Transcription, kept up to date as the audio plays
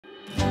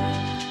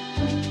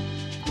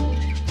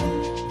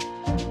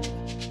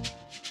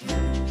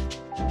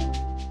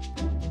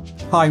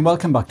Hi and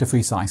welcome back to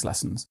Free Science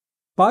Lessons.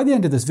 By the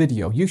end of this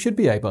video, you should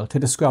be able to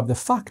describe the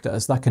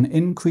factors that can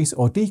increase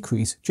or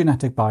decrease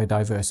genetic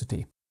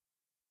biodiversity.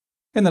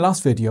 In the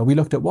last video, we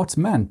looked at what's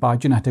meant by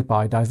genetic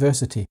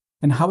biodiversity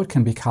and how it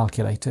can be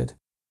calculated.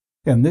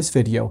 In this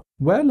video,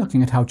 we're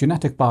looking at how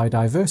genetic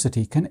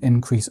biodiversity can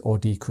increase or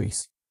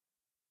decrease.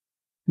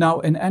 Now,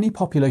 in any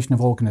population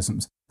of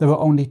organisms, there are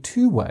only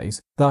two ways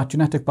that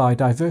genetic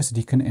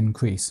biodiversity can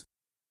increase.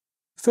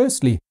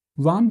 Firstly,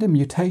 random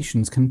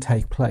mutations can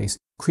take place,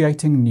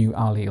 creating new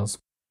alleles.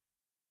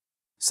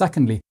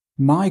 Secondly,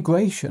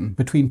 migration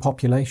between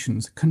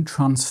populations can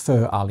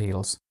transfer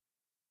alleles.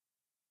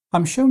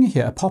 I'm showing you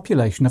here a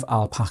population of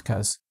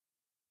alpacas.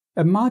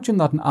 Imagine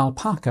that an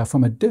alpaca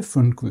from a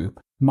different group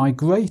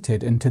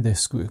migrated into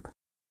this group.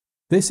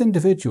 This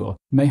individual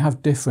may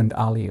have different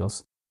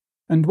alleles,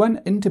 and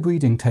when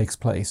interbreeding takes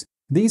place,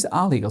 these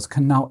alleles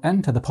can now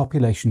enter the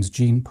population's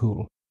gene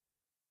pool.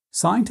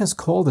 Scientists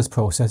call this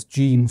process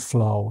gene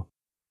flow.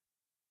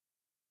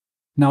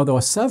 Now, there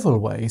are several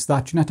ways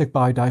that genetic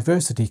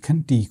biodiversity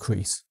can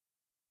decrease.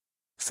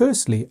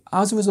 Firstly,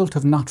 as a result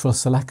of natural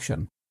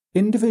selection,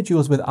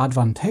 individuals with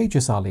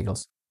advantageous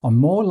alleles are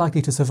more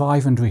likely to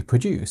survive and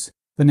reproduce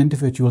than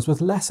individuals with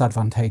less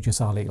advantageous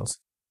alleles.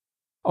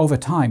 Over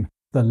time,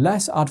 the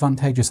less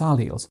advantageous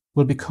alleles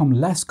will become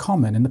less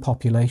common in the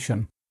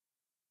population.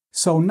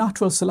 So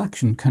natural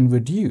selection can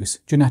reduce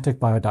genetic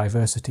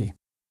biodiversity.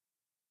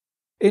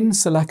 In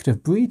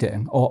selective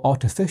breeding or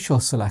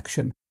artificial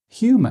selection,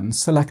 humans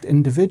select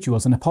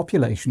individuals in a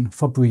population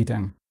for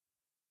breeding.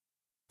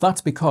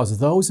 That's because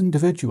those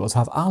individuals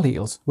have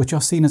alleles which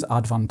are seen as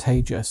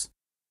advantageous.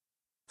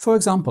 For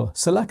example,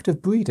 selective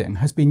breeding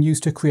has been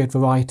used to create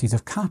varieties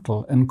of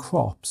cattle and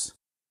crops.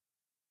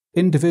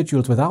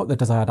 Individuals without the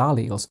desired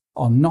alleles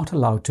are not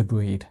allowed to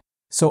breed,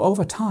 so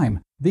over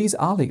time, these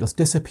alleles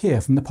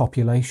disappear from the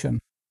population.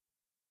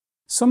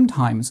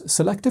 Sometimes,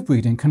 selective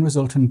breeding can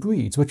result in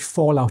breeds which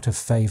fall out of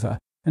favour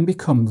and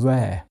become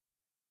rare.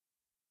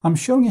 I'm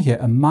showing you here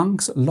a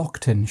Manx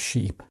loaghtan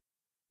sheep.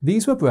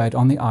 These were bred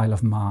on the Isle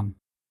of Man.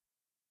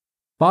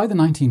 By the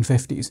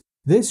 1950s,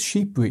 this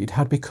sheep breed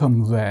had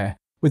become rare,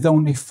 with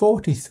only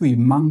 43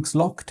 Manx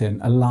loaghtan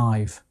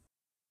alive.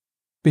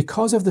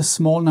 Because of the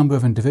small number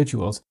of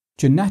individuals,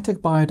 genetic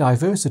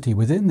biodiversity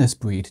within this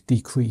breed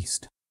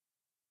decreased.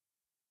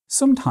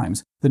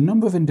 Sometimes, the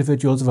number of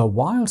individuals of a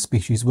wild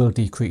species will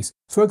decrease,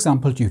 for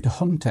example due to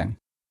hunting.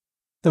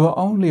 There are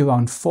only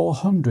around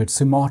 400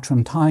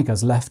 Sumatran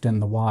tigers left in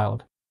the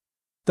wild.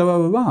 There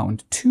are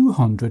around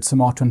 200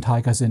 Sumatran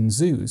tigers in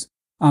zoos,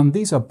 and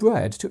these are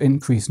bred to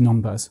increase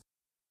numbers.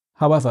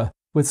 However,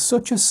 with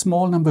such a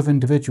small number of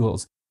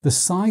individuals, the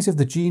size of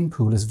the gene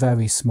pool is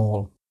very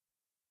small.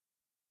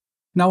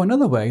 Now,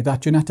 another way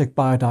that genetic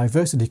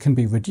biodiversity can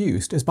be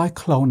reduced is by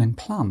cloning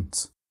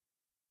plants.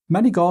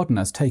 Many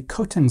gardeners take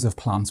cuttings of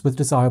plants with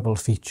desirable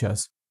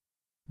features.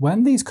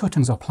 When these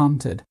cuttings are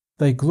planted,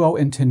 they grow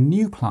into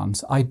new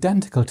plants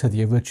identical to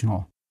the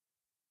original.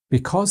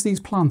 Because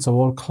these plants are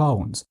all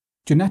clones,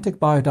 genetic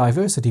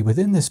biodiversity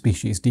within the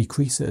species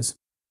decreases.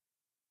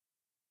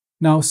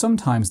 Now,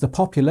 sometimes the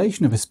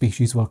population of a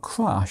species will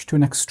crash to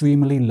an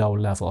extremely low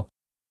level.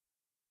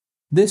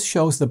 This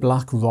shows the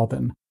black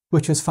robin,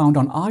 which is found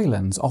on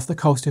islands off the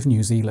coast of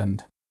New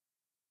Zealand.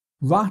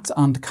 Rats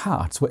and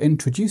cats were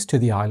introduced to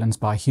the islands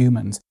by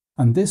humans,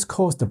 and this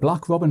caused the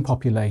black robin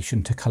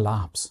population to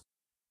collapse.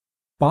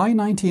 By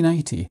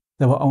 1980,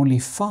 there were only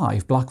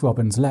 5 black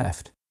robins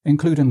left,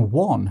 including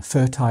 1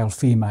 fertile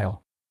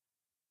female.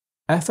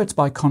 Efforts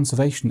by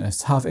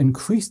conservationists have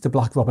increased the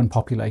black robin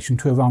population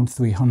to around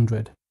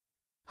 300.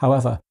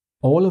 However,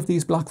 all of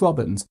these black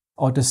robins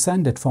are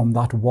descended from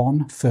that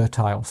 1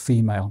 fertile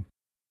female.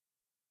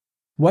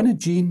 When a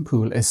gene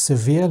pool is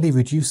severely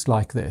reduced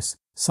like this,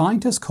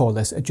 scientists call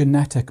this a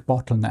genetic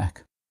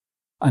bottleneck,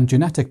 and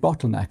genetic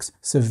bottlenecks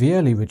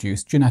severely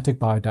reduce genetic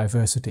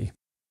biodiversity.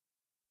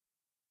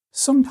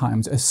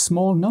 Sometimes a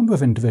small number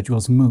of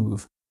individuals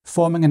move,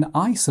 forming an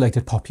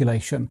isolated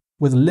population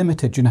with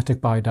limited genetic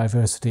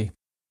biodiversity,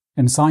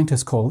 and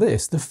scientists call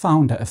this the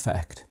founder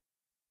effect.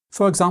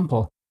 For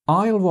example,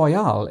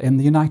 Royale in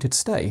the United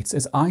States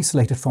is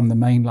isolated from the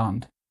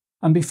mainland,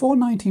 and before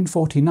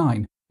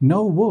 1949,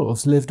 no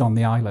wolves lived on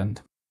the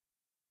island.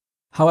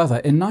 However,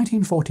 in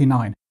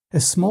 1949, a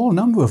small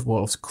number of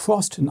wolves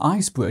crossed an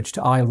ice bridge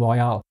to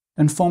Royale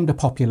and formed a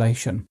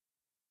population.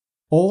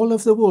 All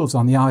of the wolves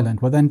on the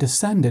island were then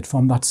descended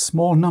from that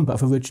small number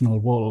of original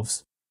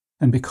wolves,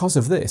 and because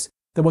of this,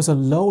 there was a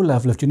low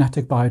level of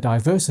genetic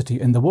biodiversity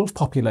in the wolf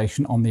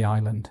population on the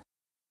island.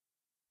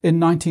 In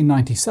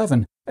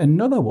 1997,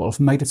 another wolf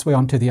made its way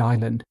onto the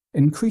island,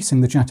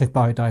 increasing the genetic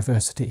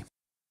biodiversity.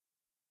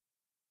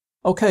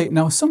 Okay,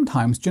 now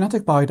sometimes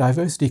genetic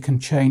biodiversity can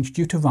change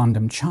due to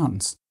random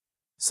chance.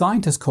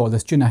 Scientists call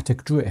this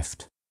genetic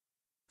drift.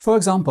 For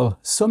example,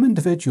 some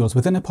individuals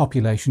within a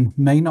population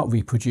may not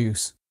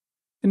reproduce,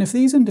 and if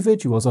these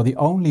individuals are the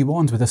only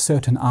ones with a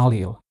certain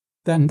allele,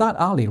 then that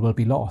allele will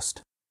be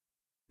lost.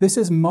 This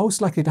is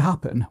most likely to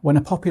happen when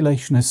a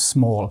population is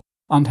small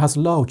and has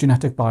low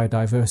genetic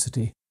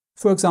biodiversity,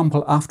 for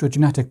example after a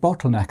genetic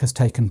bottleneck has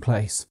taken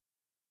place.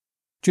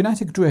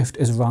 Genetic drift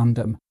is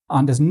random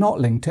and is not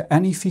linked to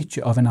any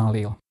feature of an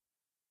allele.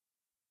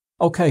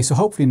 Okay, so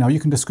hopefully now you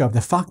can describe the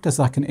factors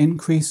that can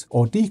increase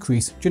or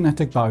decrease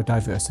genetic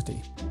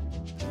biodiversity.